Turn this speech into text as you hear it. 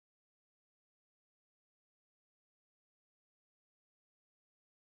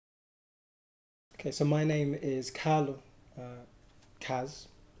Okay, so my name is Kalu Kaz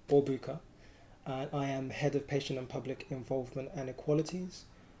Obuka, and I am Head of Patient and Public Involvement and Equalities.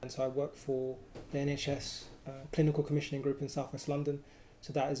 And so I work for the NHS Clinical Commissioning Group in South West London.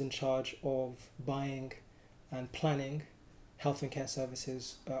 So that is in charge of buying and planning health and care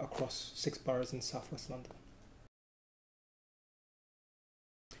services across 6 boroughs in South West London.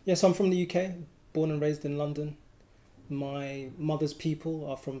 Yes, I'm from the UK, born and raised in London. My mother's people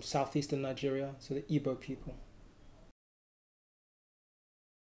are from southeastern Nigeria, so the Igbo people.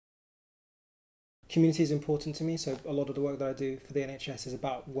 Community is important to me, so a lot of the work that I do for the NHS is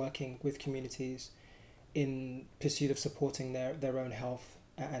about working with communities in pursuit of supporting their own health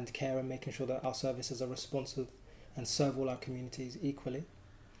and care, and making sure that our services are responsive and serve all our communities equally.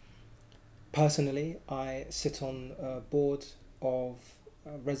 Personally, I sit on a board of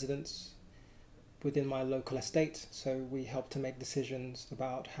residents within my local estate, so we help to make decisions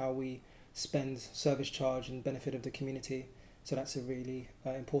about how we spend service charge in benefit of the community. So that's a really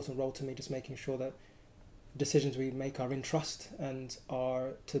important role to me, just making sure that decisions we make are in trust and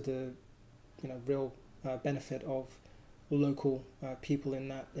are to the real benefit of local people in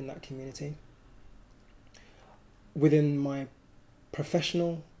that community. Within my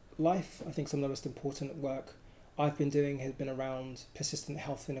professional life, I think some of the most important work I've been doing has been around persistent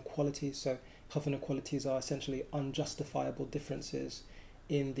health inequalities. So health inequalities are essentially unjustifiable differences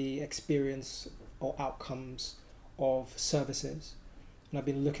in the experience or outcomes of services. And I've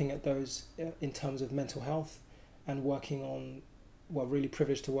been looking at those in terms of mental health and working on, really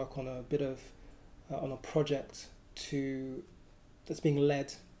privileged to work on a bit of, on a project that's being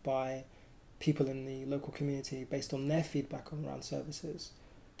led by people in the local community based on their feedback around services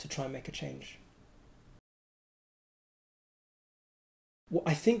to try and make a change. Well,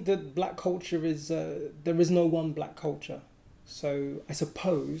 I think that black culture is, there is no one black culture. So I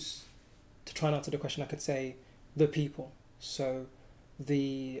suppose, to try and answer the question, I could say the people. So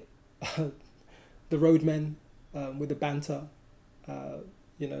the roadmen with the banter,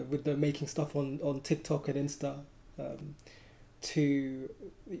 with the making stuff on TikTok and Insta, to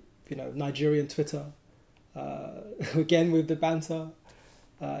Nigerian Twitter, again with the banter,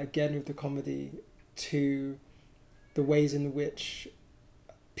 again with the comedy, to the ways in which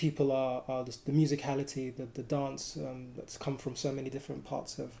people are the musicality, the dance that's come from so many different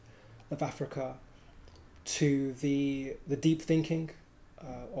parts of Africa, to the deep thinking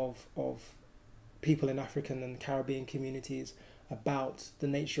of people in African and Caribbean communities about the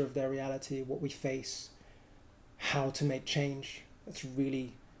nature of their reality, what we face, how to make change. That's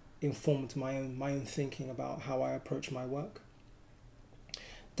really informed my own thinking about how I approach my work.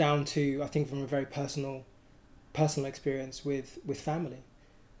 Down to, I think, from a very personal experience with family,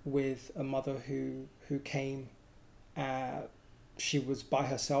 with a mother who came. She was by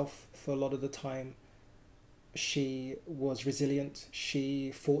herself for a lot of the time. She was resilient.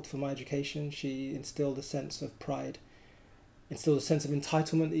 She fought for my education. She instilled a sense of pride, instilled a sense of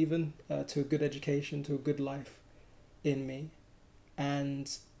entitlement even to a good education, to a good life in me,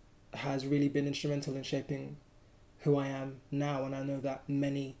 and has really been instrumental in shaping who I am now. And I know that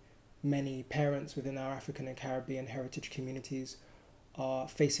many parents within our African and Caribbean heritage communities are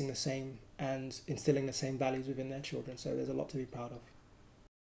facing the same and instilling the same values within their children. So there's a lot to be proud of.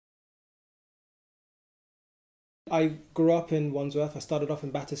 I grew up in Wandsworth. I started off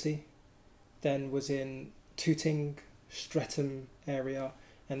in Battersea, then was in Tooting, Streatham area,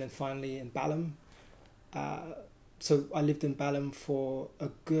 and then finally in Balham. So I lived in Balham for a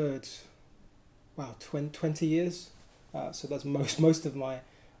good, 20 years. So that's most of my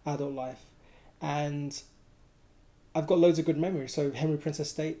adult life. And I've got loads of good memories. So Henry Prince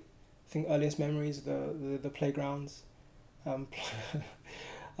Estate, I think earliest memories, the playgrounds,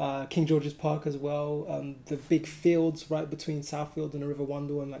 King George's Park as well, the big fields right between Southfield and the River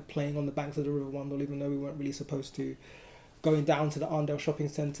Wandle, and playing on the banks of the River Wandle, even though we weren't really supposed to. Going down to the Arndale Shopping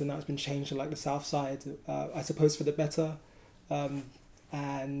Centre, now it's been changed to the South Side, I suppose for the better.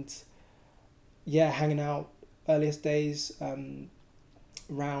 And yeah, hanging out earliest days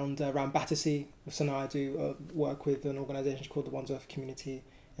around Battersea. So now I do work with an organisation called the Wandsworth Community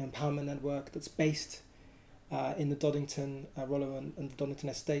Empowerment Network that's based in the Doddington, Rollo and the Doddington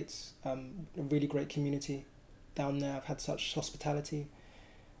Estates. A really great community down there. I've had such hospitality.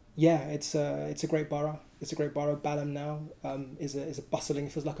 Yeah, it's a great borough. It's a great borough. Balham now is a bustling.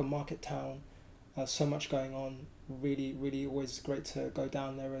 It feels like a market town. So much going on. Really always great to go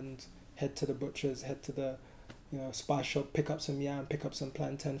down there and head to the butchers, head to the spice shop, pick up some yam, pick up some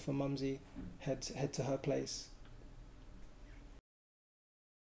plantain for Mumsy, head to her place.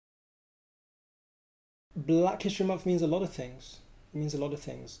 Black History Month means a lot of things. It means a lot of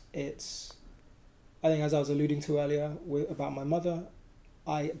things. It's I think, as I was alluding to earlier about my mother,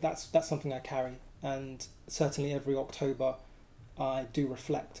 that's something I carry, and certainly every October I do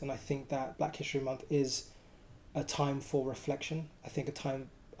reflect, and I think that Black History Month is a time for reflection. I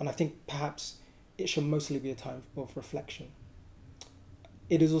think perhaps it should mostly be a time of reflection.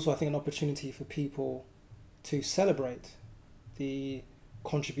 It is also, I think, an opportunity for people to celebrate the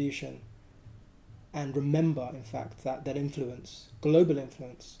contribution and remember, in fact, that influence, global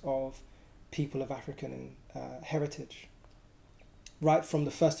influence of people of African heritage. Right from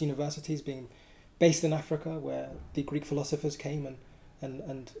the first universities being based in Africa, where the Greek philosophers came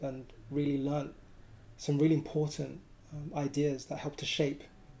and really learnt some really important ideas that helped to shape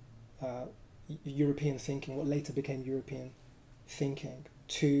European thinking, what later became European thinking,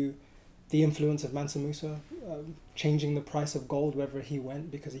 to the influence of Mansa Musa, changing the price of gold wherever he went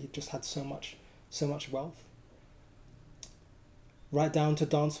because he just had so much wealth. Right down to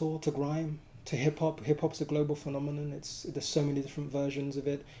dancehall, to grime, to hip hop. Hip hop's a global phenomenon. There's so many different versions of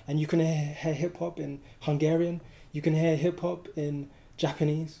it, and you can hear hip hop in Hungarian. You can hear hip hop in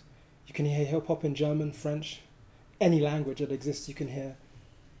Japanese. You can hear hip hop in German, French, any language that exists. You can hear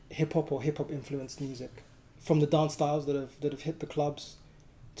hip hop or hip hop influenced music, from the dance styles that have hit the clubs,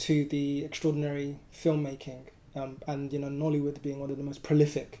 to the extraordinary filmmaking, and Nollywood being one of the most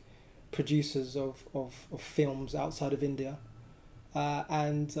prolific producers of films outside of India,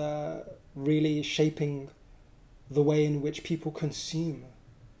 and really shaping the way in which people consume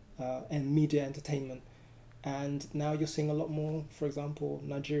and media entertainment. And now you're seeing a lot more, for example,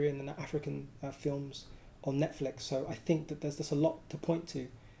 Nigerian and African films on Netflix. So I think that there's just a lot to point to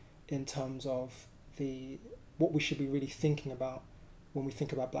in terms of what we should be really thinking about when we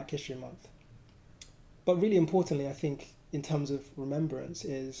think about Black History Month. But really importantly, I think, in terms of remembrance,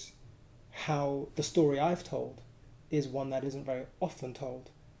 is how the story I've told is one that isn't very often told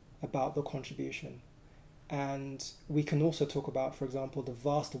about the contribution. And we can also talk about, for example, the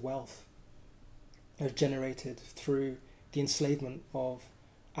vast wealth generated through the enslavement of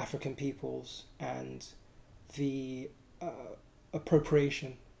African peoples and the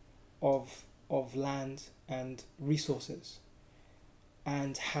appropriation of land and resources,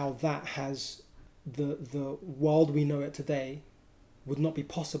 and how that has the world we know it today would not be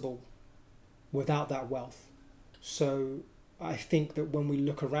possible without that wealth. So I think that when we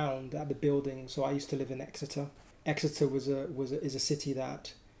look around at the buildings, so I used to live in Exeter. Exeter is a city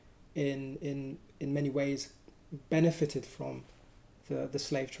that in many ways benefited from the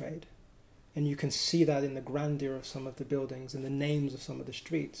slave trade, and you can see that in the grandeur of some of the buildings and the names of some of the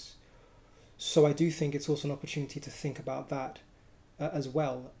streets. So I do think it's also an opportunity to think about that as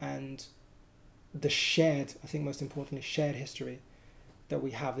well, and the shared, I think most importantly, shared history that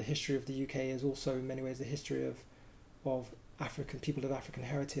we have. The history of the UK is also in many ways the history of African people of African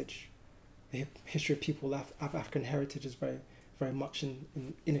heritage. The history of people of African heritage is very, very much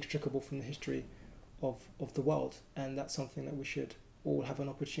inextricable from the history of the world, and that's something that we should all have an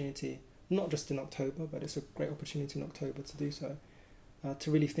opportunity, not just in October, but it's a great opportunity in October to do so,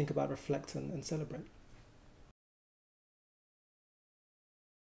 to really think about, reflect and celebrate.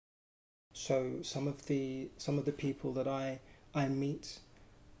 So some of the people that I meet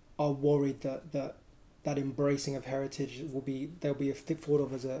are worried that embracing of heritage they'll be thought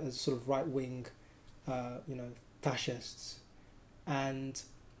of as sort of right wing, fascists, and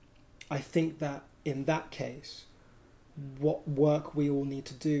I think that in that case, what work we all need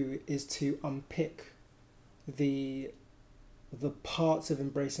to do is to unpick the parts of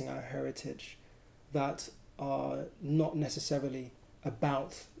embracing our heritage that are not necessarily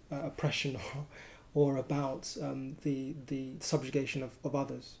about oppression or about the subjugation of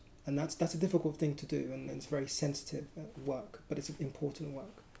others. And that's a difficult thing to do, and it's very sensitive work, but it's important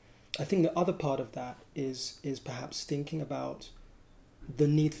work. I think the other part of that is perhaps thinking about the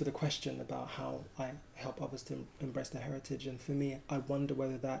need for the question about how I help others to embrace their heritage. And for me, I wonder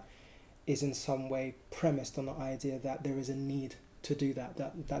whether that is in some way premised on the idea that there is a need to do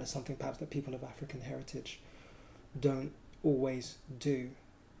that is something perhaps that people of African heritage don't always do.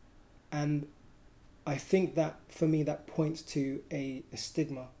 And I think that, for me, that points to a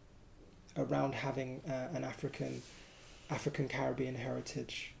stigma around having an African Caribbean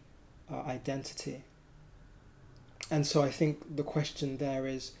heritage identity. And so I think the question there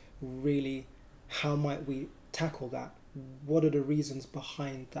is really, how might we tackle that? What are the reasons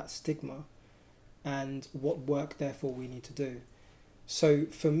behind that stigma? And what work, therefore, we need to do? So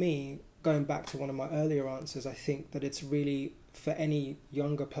for me, going back to one of my earlier answers, I think that it's really, for any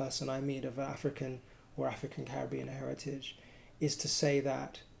younger person I meet of African or African Caribbean heritage, is to say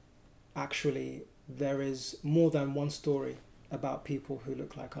that actually there is more than one story about people who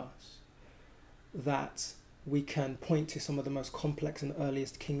look like us. that we can point to some of the most complex and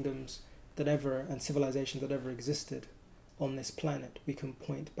earliest kingdoms that ever, and civilizations that ever existed on this planet. We can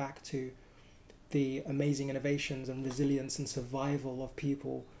point back to the amazing innovations and resilience and survival of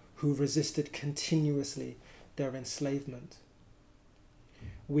people who resisted continuously their enslavement.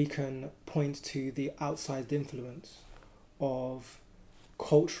 We can point to the outsized influence of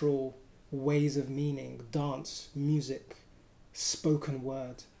cultural ways of meaning, dance, music, spoken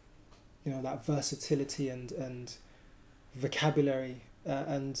word, that versatility and vocabulary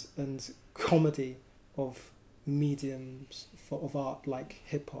and comedy of mediums of art like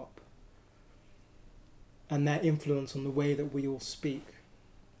hip-hop, and their influence on the way that we all speak.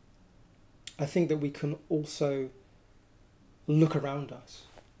 I think that we can also look around us.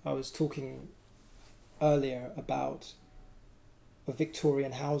 I was talking earlier about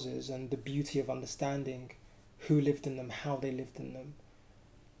Victorian houses and the beauty of understanding who lived in them, how they lived in them.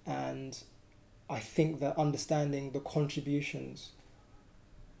 And I think that understanding the contributions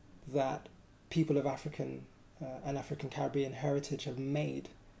that people of African and African Caribbean heritage have made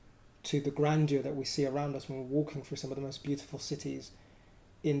to the grandeur that we see around us when we're walking through some of the most beautiful cities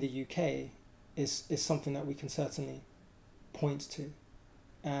in the UK is something that we can certainly point to.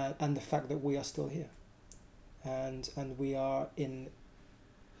 And the fact that we are still here. And we are in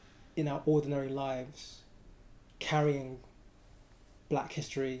our ordinary lives carrying Black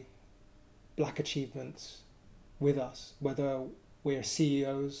history, Black achievements with us, whether we're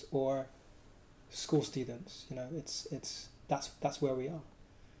CEOs or school students. That's where we are.